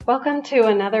Welcome to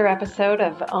another episode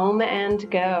of Om and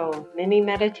Go, mini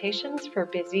meditations for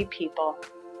busy people.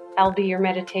 I'll be your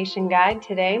meditation guide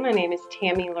today. My name is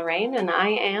Tammy Lorraine, and I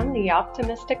am the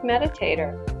Optimistic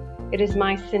Meditator. It is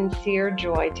my sincere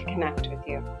joy to connect with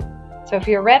you. So if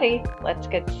you're ready, let's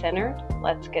get centered,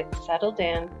 let's get settled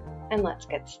in, and let's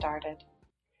get started.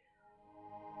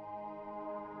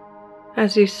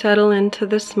 As you settle into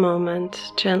this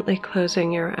moment, gently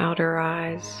closing your outer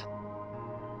eyes,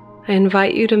 I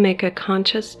invite you to make a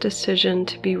conscious decision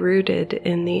to be rooted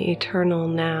in the eternal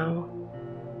now.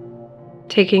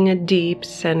 Taking a deep,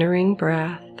 centering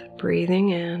breath, breathing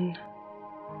in,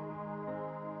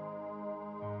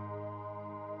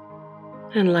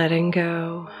 and letting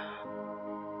go.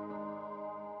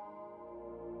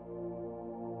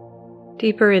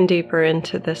 Deeper and deeper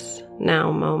into this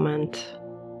now moment,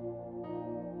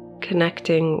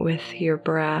 connecting with your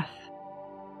breath,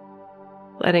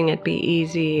 letting it be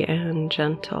easy and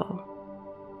gentle.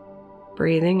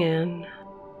 Breathing in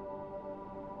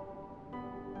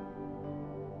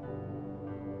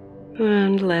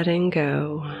and letting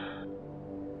go.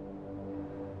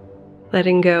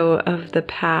 Letting go of the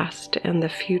past and the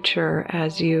future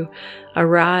as you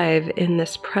arrive in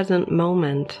this present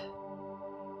moment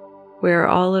where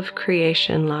all of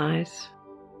creation lies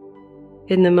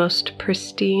in the most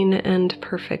pristine and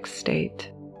perfect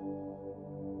state.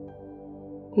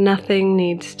 Nothing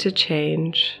needs to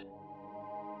change.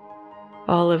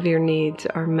 All of your needs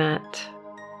are met.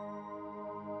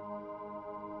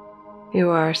 You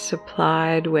are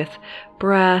supplied with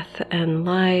breath and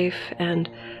life and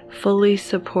fully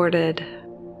supported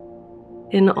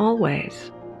in all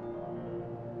ways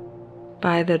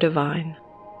by the divine.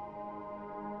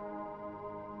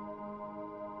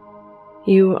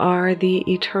 You are the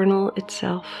eternal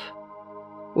itself,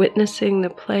 witnessing the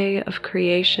play of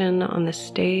creation on the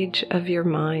stage of your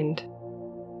mind,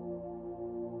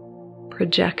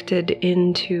 projected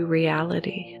into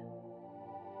reality.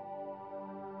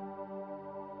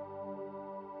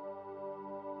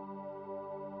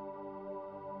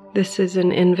 This is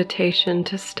an invitation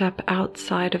to step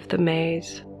outside of the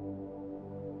maze,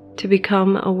 to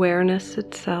become awareness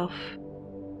itself,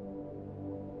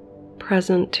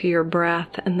 present to your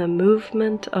breath and the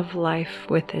movement of life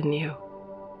within you.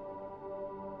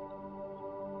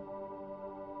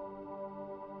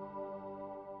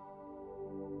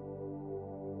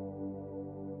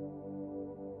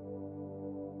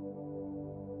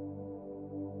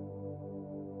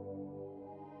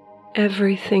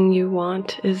 Everything you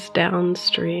want is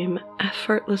downstream,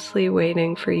 effortlessly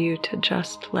waiting for you to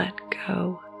just let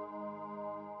go.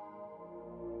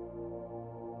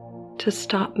 To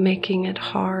stop making it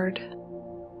hard.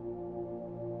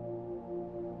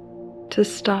 To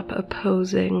stop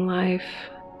opposing life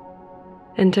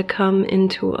and to come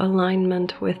into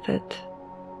alignment with it.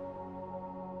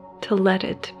 To let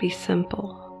it be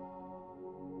simple.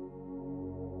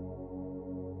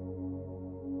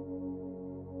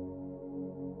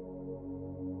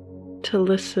 To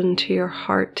listen to your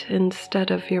heart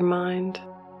instead of your mind,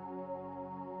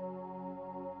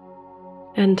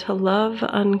 and to love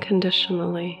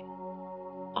unconditionally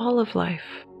all of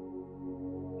life,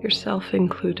 yourself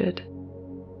included,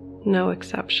 no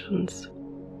exceptions.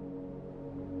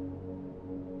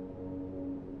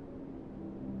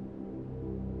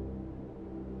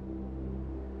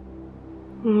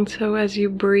 And so as you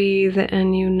breathe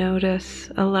and you notice,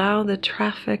 allow the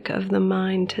traffic of the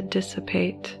mind to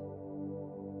dissipate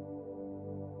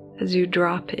as you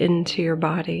drop into your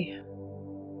body,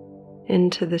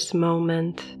 into this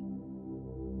moment,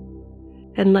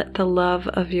 and let the love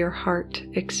of your heart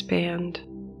expand.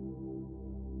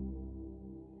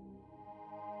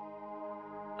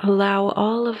 Allow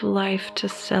all of life to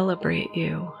celebrate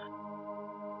you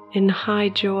in high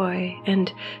joy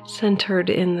and centered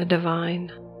in the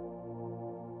divine.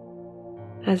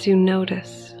 As you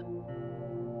notice,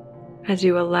 as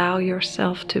you allow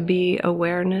yourself to be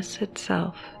awareness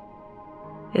itself,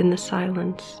 in the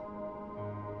silence.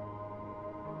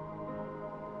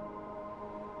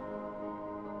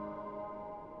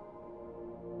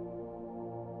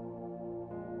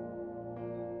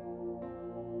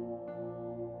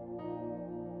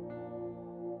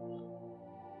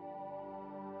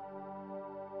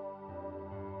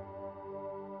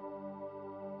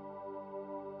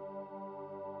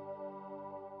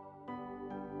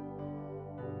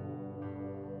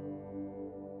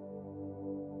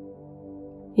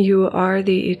 You are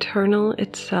the eternal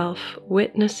itself,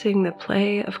 witnessing the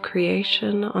play of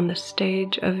creation on the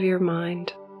stage of your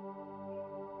mind,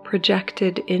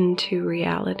 projected into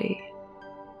reality.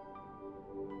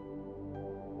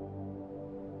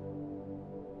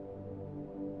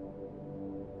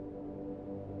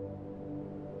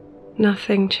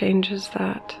 Nothing changes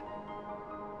that.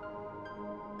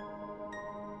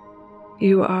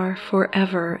 You are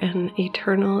forever an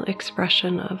eternal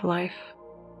expression of life.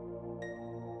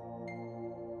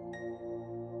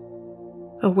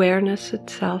 Awareness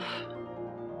itself.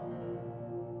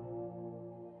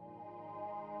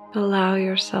 Allow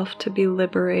yourself to be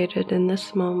liberated in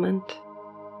this moment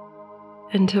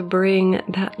and to bring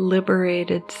that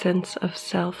liberated sense of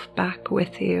self back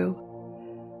with you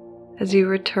as you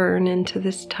return into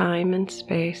this time and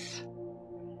space.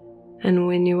 And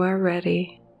when you are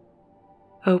ready,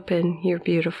 open your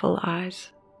beautiful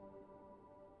eyes.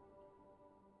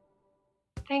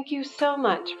 Thank you so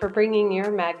much for bringing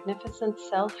your magnificent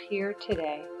self here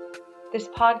today. This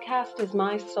podcast is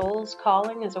my soul's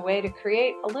calling as a way to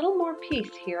create a little more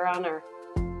peace here on earth.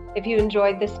 If you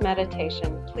enjoyed this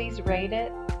meditation, please rate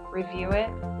it, review it,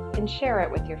 and share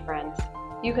it with your friends.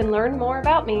 You can learn more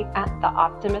about me at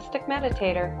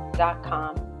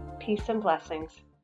theoptimisticmeditator.com. Peace and blessings.